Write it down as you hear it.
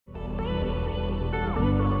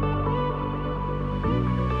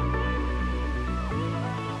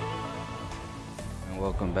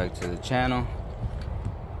Welcome back to the channel.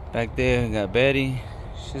 Back there we got Betty.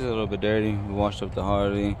 She's a little bit dirty. We washed up the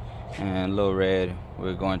Harley and Lil Red.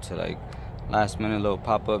 We're going to like last minute little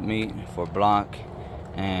pop-up meet for BLHOC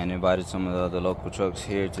and invited some of the other local trucks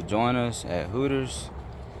here to join us at Hooters.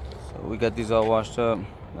 So we got these all washed up.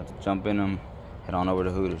 About to jump in them, head on over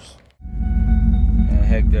to Hooters. Got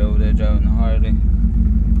Hector over there driving the Harley.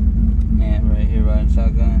 And right here riding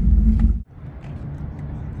shotgun.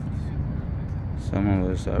 Some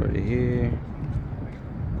of us already here.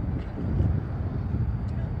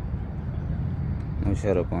 We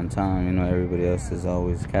showed up on time. You know, everybody else is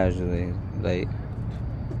always casually late.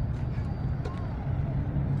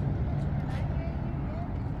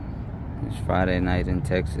 It's Friday night in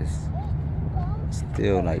Texas.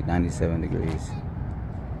 Still like 97 degrees.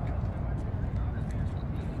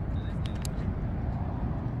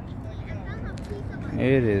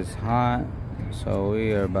 It is hot, so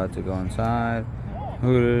we are about to go inside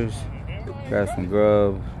Hooters, grab some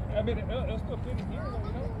grub,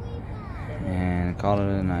 and call it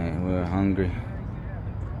a night. We're hungry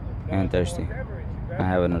and thirsty. I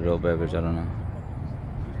have an adult beverage, I don't know.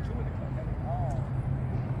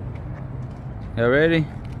 Y'all ready?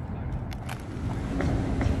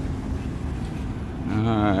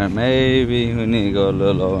 Alright, maybe we need to go a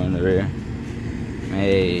little lower in the rear.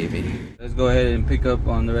 Maybe. Let's go ahead and pick up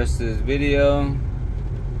on the rest of this video.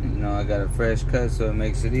 You know, I got a fresh cut, so it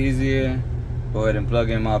makes it easier. Go ahead and plug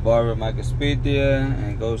in my barber, Michael Speedia,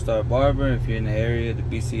 and Go Star Barber. If you're in the area, the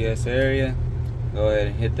BCS area, go ahead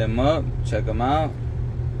and hit them up, check them out.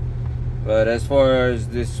 But as far as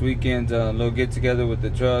this weekend's little get together with the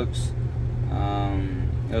trucks,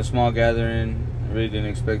 it was a small gathering. I really didn't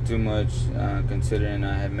expect too much, considering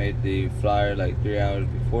I had made the flyer like 3 hours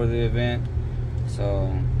before the event.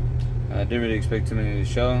 So I didn't really expect too many to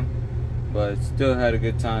show, but still had a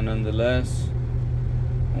good time nonetheless.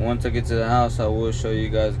 Once I get to the house, I will show you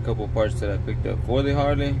guys a couple parts that I picked up for the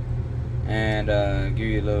Harley and give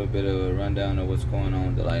you a little bit of a rundown of what's going on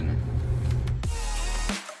with the Lightning.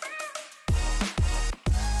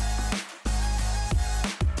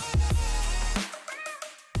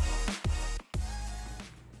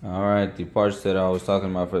 Alright, the parts that I was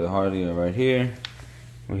talking about for the Harley are right here.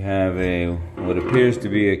 We have what appears to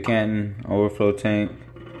be a Canton overflow tank,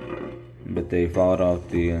 but they fouled off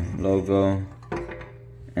the logo,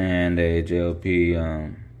 and a JLP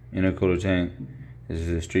intercooler tank. This is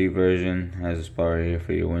a street version, has a spot right here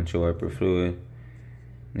for your windshield wiper fluid.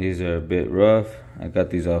 These are a bit rough. I got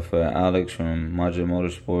these off Alex from Modular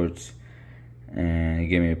Motorsports, and he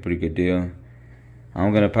gave me a pretty good deal.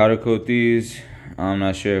 I'm gonna powder coat these. I'm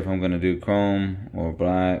not sure if I'm gonna do chrome or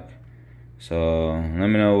black. So let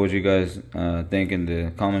me know what you guys think in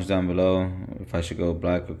the comments down below, if I should go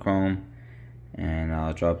black or chrome. And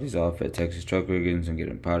I'll drop these off at Texas Truck Riggings and get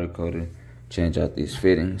them powder coated, change out these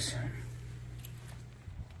fittings.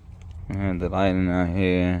 I have the Lightning out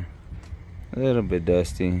here, a little bit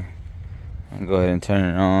dusty. I'll go ahead and turn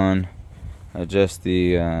it on, adjust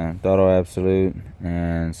the throttle absolute,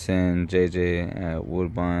 and send JJ at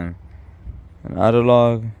Woodbine an auto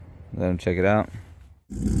log, let him check it out.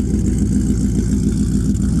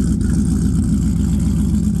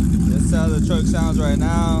 This is how the truck sounds right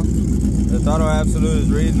now. The throttle absolute is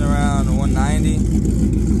reading around 190.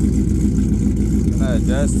 I'm gonna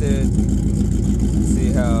adjust it and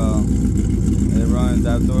see how it runs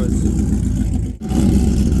afterwards.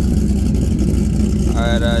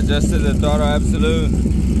 Alright, I adjusted the throttle absolute.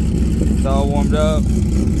 It's all warmed up.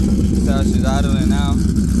 This is how she's idling now.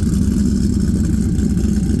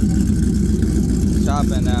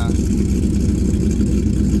 Chopping now.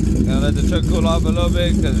 Gonna let the truck cool off a little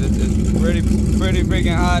bit because it's pretty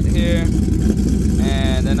freaking hot here.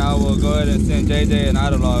 And then I will go ahead and send JJ an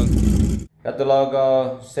auto log. Got the log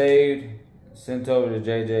all saved, sent over to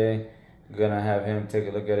JJ. Gonna have him take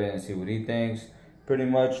a look at it and see what he thinks. Pretty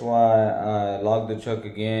much why I logged the truck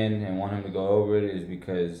again and want him to go over it is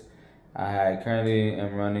because I currently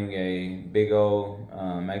am running a big old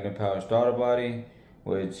Magnum Power starter body,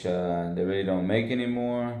 which they really don't make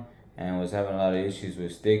anymore, and was having a lot of issues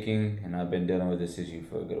with sticking, and I've been dealing with this issue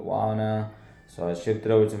for a good while now. So I shipped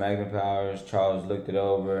it over to Magnum Powers. Charles looked it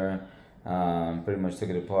over, pretty much took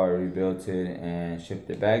it apart, rebuilt it, and shipped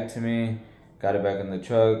it back to me. Got it back in the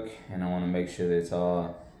truck, and I want to make sure that it's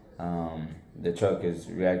all, the truck is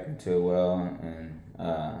reacting to it well, and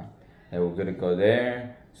that we're good to go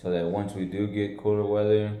there, so that once we do get cooler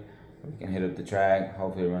weather, we can hit up the track,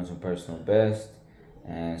 hopefully run some personal best,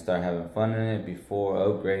 and start having fun in it before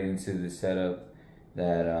upgrading to the setup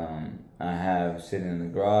that I have sitting in the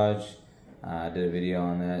garage. I did a video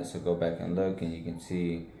on that, so go back and look and you can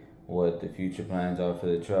see what the future plans are for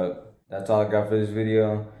the truck. That's all I got for this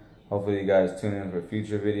video. Hopefully you guys tune in for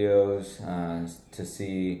future videos to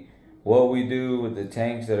see what we do with the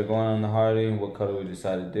tanks that are going on the Harley, what color we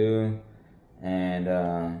decide to do, and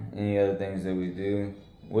any other things that we do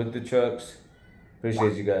with the trucks.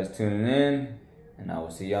 Appreciate you guys tuning in, and I will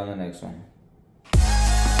see you on the next one.